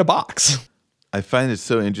put me in a box. I find it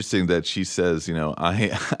so interesting that she says,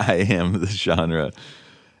 I am the genre.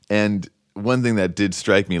 And one thing that did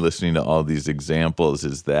strike me listening to all these examples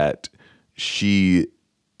is that she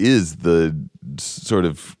is the sort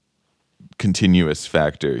of continuous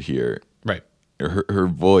factor here. Right. Her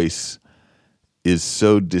voice is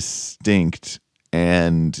so distinct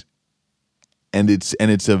and it's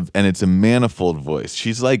a manifold voice.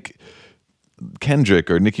 She's like Kendrick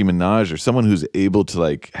or Nicki Minaj or someone who's able to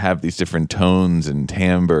like have these different tones and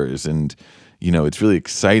timbres, and it's really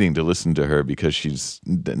exciting to listen to her because she's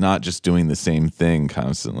not just doing the same thing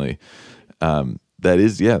constantly. I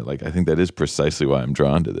think that is precisely why I'm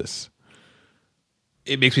drawn to this.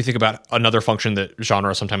 It makes me think about another function that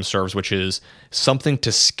genre sometimes serves, which is something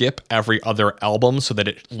to skip every other album so that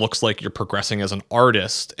it looks like you're progressing as an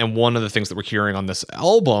artist. And one of the things that we're hearing on this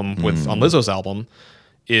album on Lizzo's album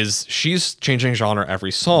is she's changing genre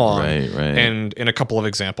every song. Right. And in a couple of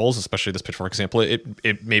examples, especially this Pitchfork example,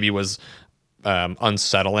 it maybe was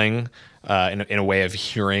unsettling in a way of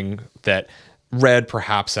hearing that read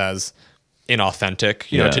perhaps as inauthentic,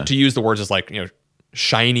 to use the words as like,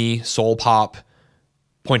 shiny soul pop,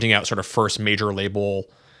 pointing out sort of first major label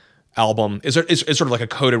album is sort of like a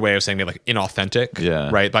coded way of saying maybe like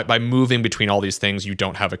inauthentic, right? By moving between all these things, you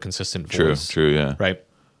don't have a consistent voice. True, yeah. Right.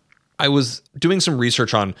 I was doing some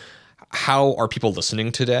research on how are people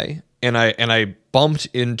listening today, and I bumped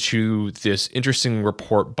into this interesting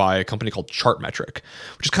report by a company called Chartmetric,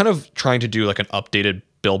 which is kind of trying to do like an updated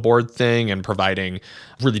Billboard thing and providing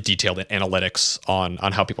really detailed analytics on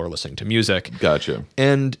how people are listening to music. Gotcha.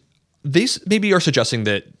 And they maybe are suggesting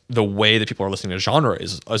that the way that people are listening to genre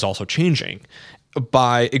is also changing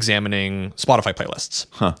by examining Spotify playlists.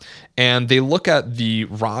 And they look at the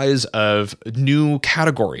rise of new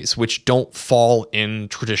categories which don't fall in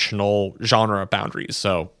traditional genre boundaries.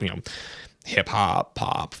 So, hip hop,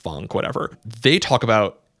 pop, funk, whatever. They talk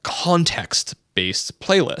about context-based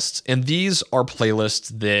playlists. And these are playlists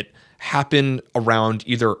that happen around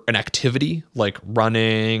either an activity like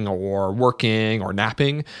running or working or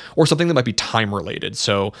napping, or something that might be time related.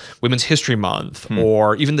 So Women's History Month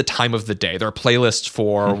or even the time of the day. There are playlists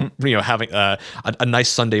for having a nice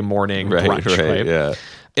Sunday morning brunch, right? Yeah.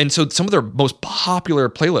 And so some of their most popular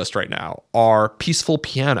playlists right now are Peaceful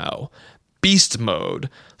Piano, Beast Mode,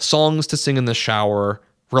 Songs to Sing in the Shower,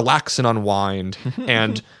 Relax and Unwind,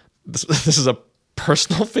 and this is a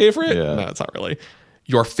personal favorite. Yeah. No, it's not really.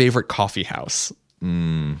 Your Favorite Coffee House.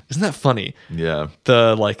 Isn't that funny? Yeah.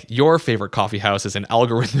 The like your favorite coffee house is an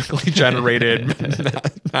algorithmically generated,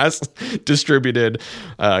 mass distributed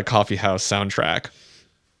coffee house soundtrack.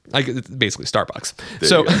 Like it's basically Starbucks.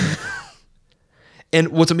 So, and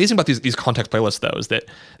what's amazing about these context playlists though is that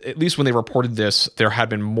at least when they reported this, there had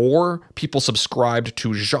been more people subscribed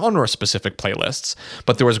to genre specific playlists,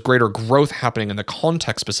 but there was greater growth happening in the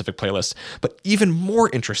context specific playlists. But even more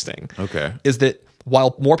interesting, is that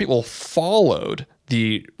while more people followed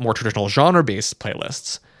the more traditional genre-based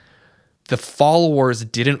playlists, the followers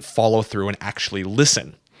didn't follow through and actually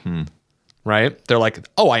listen. Right? They're like,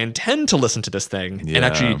 oh, I intend to listen to this thing. And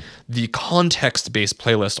actually, the context-based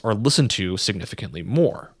playlists are listened to significantly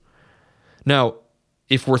more. Now,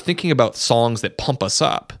 if we're thinking about songs that pump us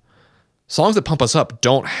up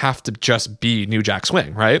don't have to just be New Jack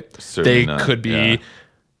Swing, right? Certainly they not. could be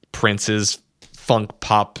Prince's funk,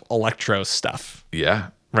 pop, electro stuff. Yeah.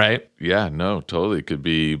 Right? Yeah, no, totally. It could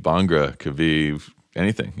be Bhangra, could be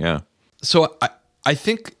anything. Yeah. So I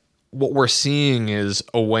think what we're seeing is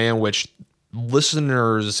a way in which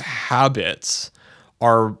listeners' habits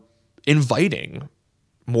are inviting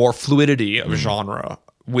more fluidity of genre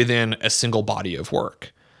within a single body of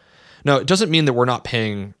work. Now, it doesn't mean that we're not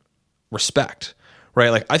paying respect, right?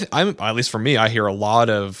 Like I'm at least for me, I hear a lot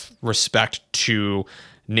of respect to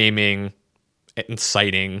naming and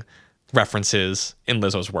citing references in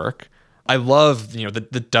Lizzo's work. I love,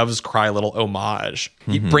 the Doves Cry little homage,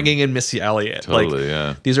 bringing in Missy Elliott.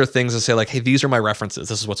 Totally, These are things to say like, hey, these are my references.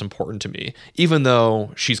 This is what's important to me, even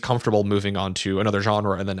though she's comfortable moving on to another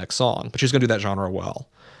genre in the next song, but she's going to do that genre well.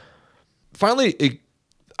 Finally,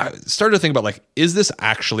 I started to think about like, is this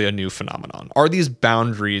actually a new phenomenon? Are these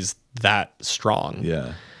boundaries that strong?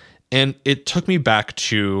 Yeah. And it took me back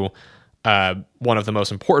to one of the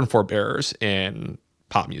most important forebearers in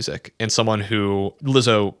pop music and someone who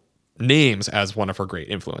Lizzo names as one of her great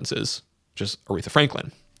influences, just Aretha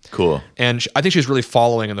Franklin. Cool. And I think she's really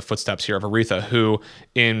following in the footsteps here of Aretha, who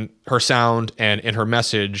in her sound and in her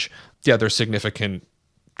message, there's significant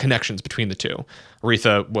connections between the two.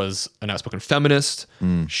 Aretha was an outspoken feminist.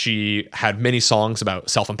 She had many songs about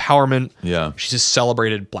self-empowerment. Yeah. She just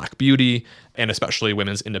celebrated Black beauty and especially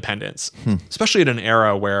women's independence, especially in an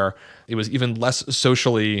era where it was even less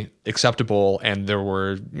socially acceptable and there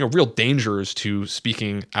were real dangers to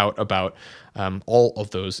speaking out about all of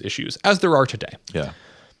those issues, as there are today. Yeah.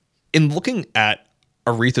 In looking at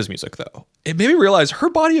Aretha's music, though, it made me realize her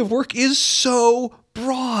body of work is so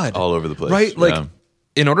broad. All over the place. Right? Like, Yeah.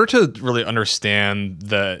 in order to really understand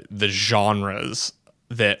the genres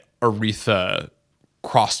that Aretha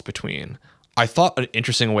crossed between, I thought an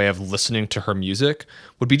interesting way of listening to her music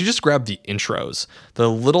would be to just grab the intros, the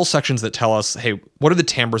little sections that tell us, hey, what are the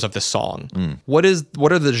timbres of this song? What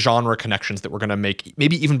are the genre connections that we're going to make,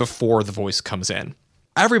 maybe even before the voice comes in?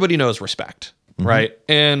 Everybody knows Respect, right?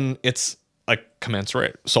 And it's a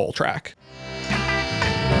commensurate soul track.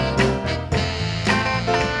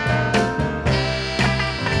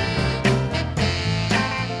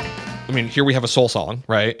 I mean, here we have a soul song,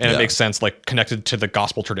 right? And it makes sense, like connected to the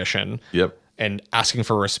gospel tradition. Yep. And asking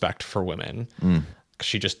for respect for women.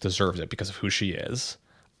 She just deserves it because of who she is.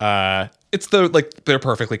 It's they're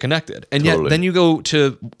perfectly connected. And yet then you go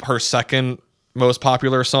to her second most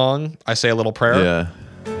popular song, I Say a Little Prayer. Yeah.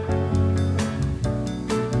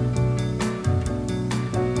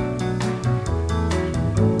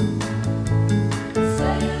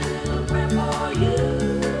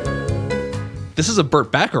 This is a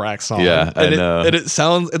Burt Bacharach song. Yeah, I know. And it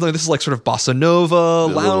sounds like this is like sort of bossa nova,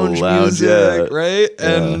 lounge music, right?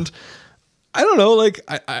 And I don't know, like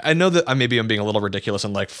I know that I'm being a little ridiculous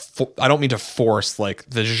and like I don't mean to force like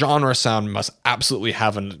the genre sound must absolutely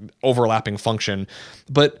have an overlapping function,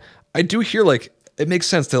 but I do hear like it makes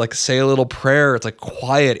sense to like say a little prayer. It's like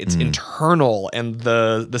quiet, it's internal, and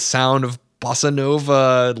the sound of bossa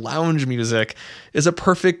nova lounge music is a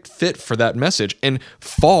perfect fit for that message and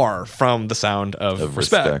far from the sound of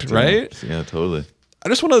respect, right? Yeah, totally. I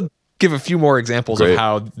just want to give a few more examples of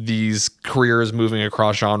how these careers moving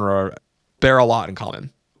across genre bear a lot in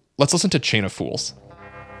common. Let's listen to Chain of Fools.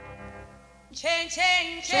 Chain,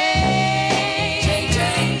 chain, chain, chain,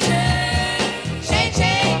 chain, chain,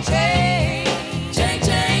 chain, chain, chain.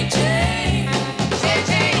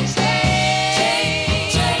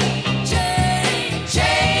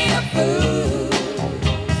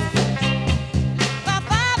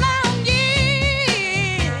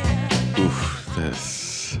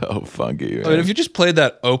 So funky. Right? I mean, if you just played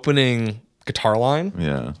that opening guitar line,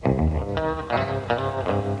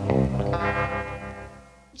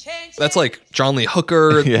 that's like John Lee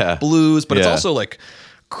Hooker blues, but it's also like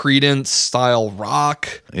Creedence style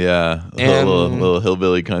rock. Yeah, a And- little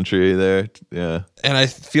hillbilly country there. Yeah, And I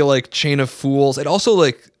feel like Chain of Fools, it also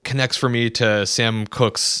like connects for me to Sam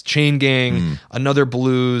Cooke's Chain Gang, another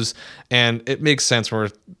blues, and it makes sense where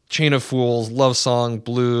Chain of Fools, love song,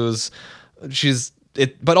 blues,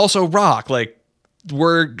 but also rock, like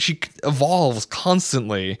where she evolves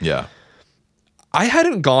constantly. yeah. I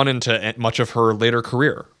hadn't gone into much of her later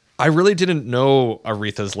career. I really didn't know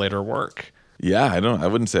Aretha's later work. Yeah, I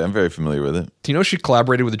wouldn't say I'm very familiar with it. Do you know she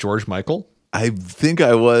collaborated with George Michael? I think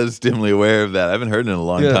I was dimly aware of that. I haven't heard it in a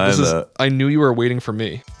long time. Though. I Knew You Were Waiting for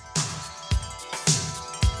Me.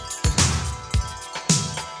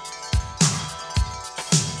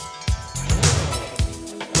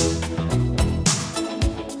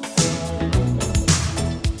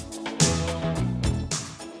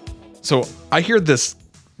 So I hear this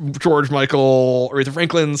George Michael, Aretha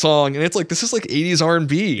Franklin song, and it's like, this is like 80s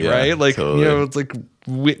R&B, Yeah, right? Like, totally. you know, it's like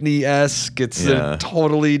Whitney-esque. It's Yeah. a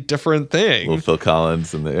totally different thing. Little Phil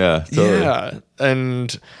Collins and totally. Yeah.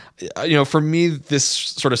 And, you know, for me, this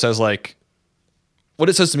sort of says like, what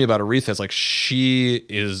it says to me about Aretha is like, she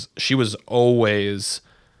was always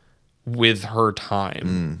with her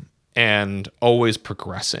time and always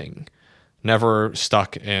progressing, never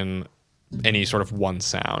stuck in any sort of one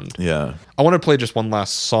sound. Yeah. I want to play just one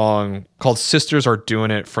last song called Sisters Are Doing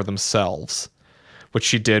It for Themselves, which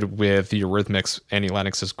she did with the Eurythmics, Annie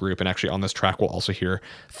Lennox's group. And actually on this track, we'll also hear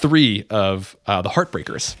 3 of the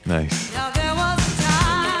Heartbreakers. Nice. Now there was a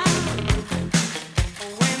time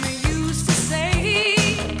when we used to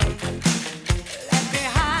say that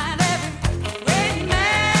behind every great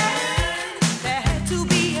man there had to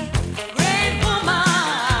be a great woman.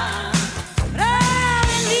 But all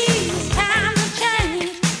in these times of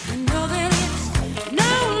change, we know that it's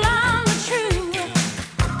no longer true.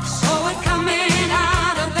 So we're coming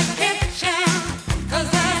out of the kitchen, 'cause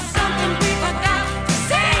there's something we forgot to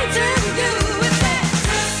say to you. It's that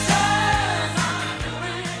sisters are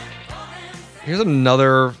doing it for themselves. Here's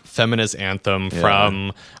another feminist anthem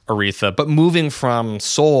from Aretha, but moving from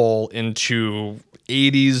soul into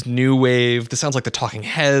 80s new wave. This sounds like the Talking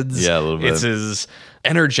Heads. Yeah, a little bit. It's as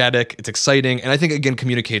energetic, it's exciting, and I think again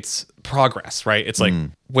communicates progress, right? It's like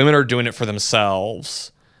women are doing it for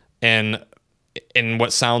themselves and in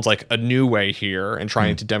what sounds like a new way here, and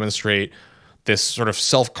trying to demonstrate this sort of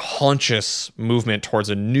self-conscious movement towards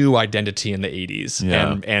a new identity in the 80s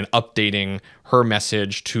Yeah. and updating her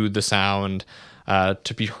message to the sound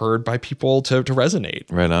to be heard by people to resonate.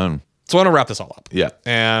 Right on. So I want to wrap this all up. Yeah.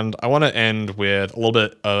 And I want to end with a little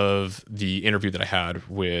bit of the interview that I had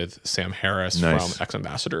with Sam Harris Nice. from Ex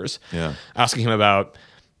Ambassadors. Yeah. Asking him about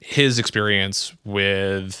his experience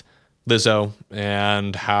with Lizzo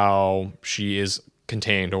and how she is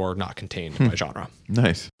contained or not contained by genre.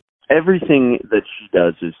 Nice. Everything that she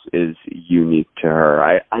does is unique to her.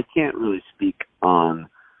 I can't really speak on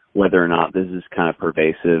whether or not this is kind of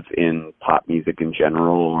pervasive in pop music in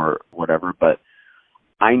general or whatever, but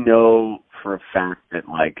I know for a fact that,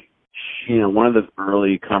 like, she, you know, one of the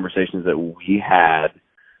early conversations that we had,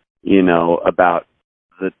 you know, about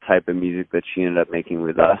the type of music that she ended up making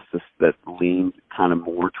with us, that leaned kind of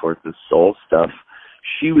more towards the soul stuff,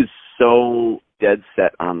 she was so dead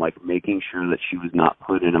set on, like, making sure that she was not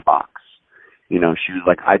put in a box. You know, she was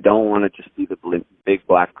like, I don't want to just be the big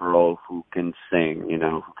black girl who can sing, you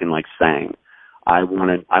know, who can, like, sing. I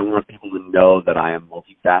want people to know that I am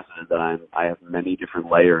multifaceted, that I have many different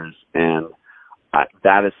layers, and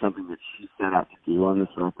that is something that she set out to do on this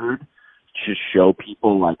record, to show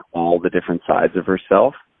people, like, all the different sides of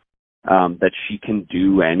herself, that she can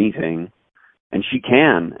do anything, and she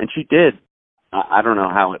can, and she did. I don't know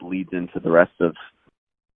how it leads into the rest of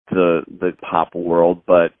the pop world,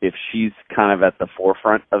 but if she's kind of at the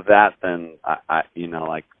forefront of that, then I you know,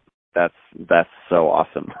 like, that's so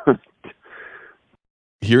awesome.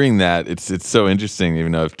 Hearing that, it's so interesting, you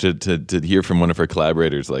know, to hear from one of her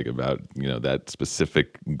collaborators, like, about, you know, that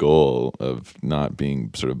specific goal of not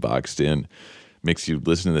being sort of boxed in, makes you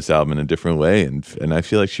listen to this album in a different way, and I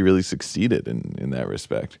feel like she really succeeded in that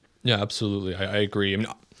respect. Yeah, absolutely. I agree. I mean,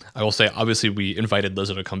 I will say, obviously, we invited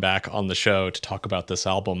Lizzo to come back on the show to talk about this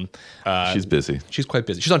album. She's busy. She's quite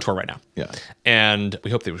busy. She's on tour right now. Yeah. And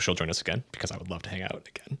we hope that she'll join us again, because I would love to hang out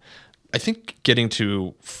again. I think getting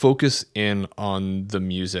to focus in on the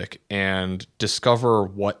music and discover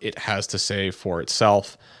what it has to say for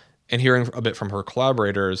itself, and hearing a bit from her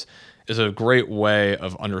collaborators, is a great way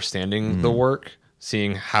of understanding the work,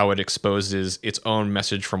 seeing how it exposes its own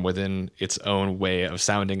message from within its own way of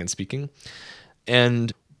sounding and speaking.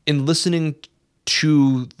 And in listening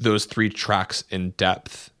to those 3 tracks in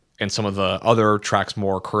depth and some of the other tracks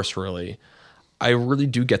more cursorily, I really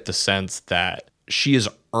do get the sense that she is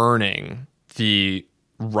earning the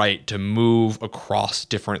right to move across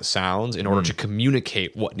different sounds in order to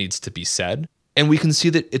communicate what needs to be said. And we can see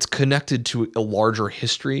that it's connected to a larger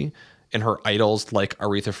history and her idols like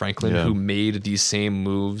Aretha Franklin, who made these same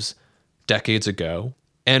moves decades ago.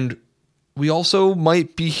 And we also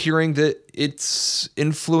might be hearing that it's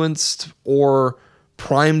influenced or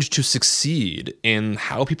primed to succeed in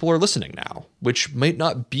how people are listening now, which might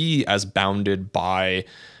not be as bounded by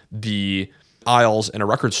the aisles in a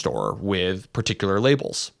record store with particular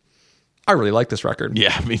labels. I really like this record.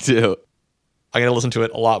 Yeah, me too. I'm going to listen to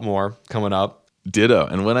it a lot more coming up. Ditto.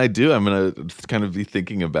 And when I do, I'm going to kind of be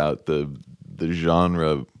thinking about the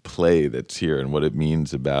genre play that's here and what it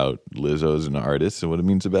means about Lizzo as an artist and what it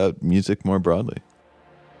means about music more broadly.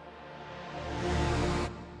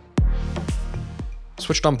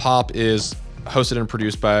 Switched on Pop is hosted and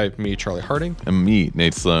produced by me, Charlie Harding. And me,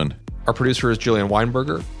 Nate Sloan. Our producer is Julian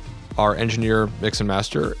Weinberger. Our engineer, mix and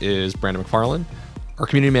master, is Brandon McFarlane. Our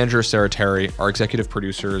community manager is Sarah Terry. Our executive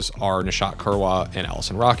producers are Nishat Kurwa and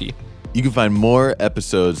Allison Rocky. You can find more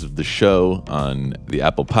episodes of the show on the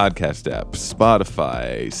Apple Podcast app,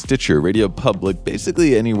 Spotify, Stitcher, Radio Public,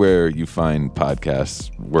 basically anywhere you find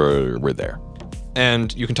podcasts, we're there.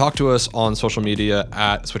 And you can talk to us on social media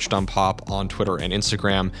at Switched on Pop on Twitter and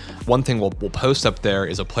Instagram. One thing we'll post up there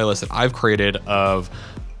is a playlist that I've created of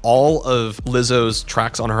all of Lizzo's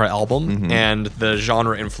tracks on her album and the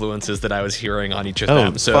genre influences that I was hearing on each of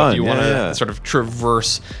them. So fun. If you want to sort of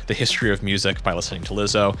traverse the history of music by listening to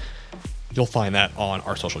Lizzo, you'll find that on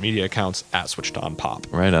our social media accounts at Switched on Pop.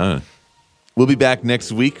 Right on. We'll be back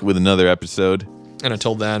next week with another episode. And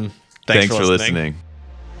until then, thanks for listening.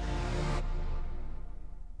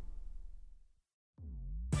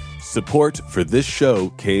 Support for this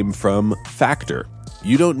show came from Factor.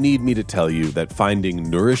 You don't need me to tell you that finding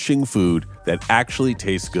nourishing food that actually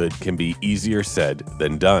tastes good can be easier said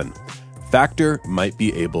than done. Factor might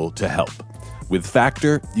be able to help. With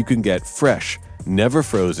Factor, you can get fresh, never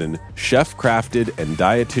frozen, chef-crafted, and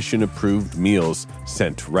dietitian-approved meals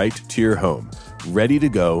sent right to your home, ready to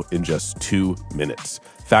go in just 2 minutes.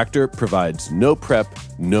 Factor provides no prep,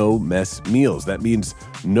 no mess meals. That means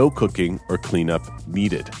no cooking or cleanup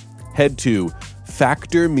needed. Head to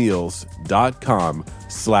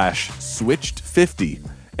factormeals.com/switched50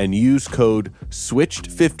 and use code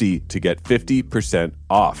SWITCHED50 to get 50%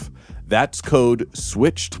 off. That's code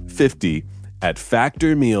SWITCHED50 at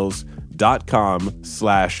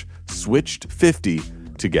factormeals.com/switched50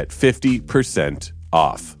 to get 50%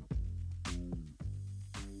 off.